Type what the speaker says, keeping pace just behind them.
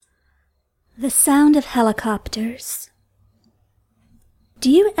The sound of helicopters. Do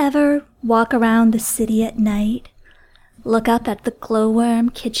you ever walk around the city at night, look up at the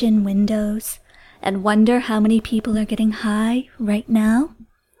glowworm kitchen windows, and wonder how many people are getting high right now,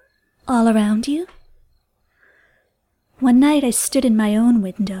 all around you? One night I stood in my own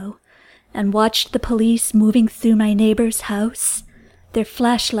window and watched the police moving through my neighbor's house, their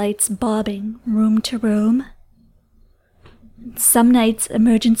flashlights bobbing room to room. Some nights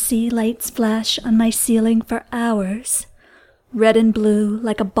emergency lights flash on my ceiling for hours, red and blue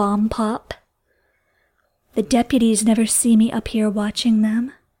like a bomb pop. The deputies never see me up here watching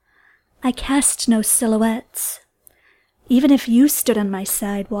them. I cast no silhouettes. Even if you stood on my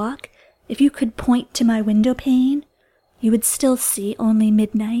sidewalk, if you could point to my window pane, you would still see only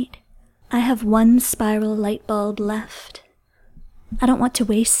midnight. I have one spiral light bulb left. I don't want to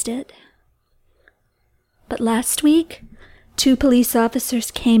waste it. But last week, 2 police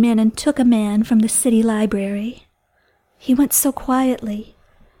officers came in and took a man from the city library. He went so quietly.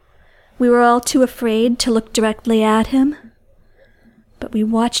 We were all too afraid to look directly at him, but we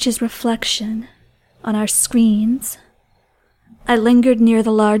watched his reflection on our screens. I lingered near the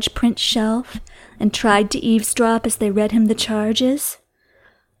large print shelf and tried to eavesdrop as they read him the charges,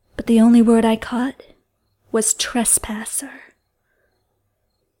 but the only word I caught was trespasser.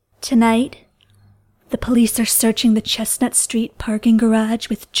 Tonight, the police are searching the Chestnut Street parking garage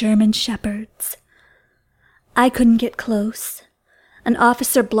with German shepherds. I couldn't get close. An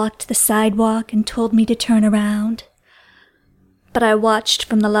officer blocked the sidewalk and told me to turn around. But I watched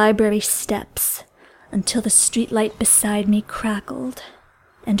from the library steps until the streetlight beside me crackled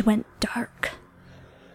and went dark.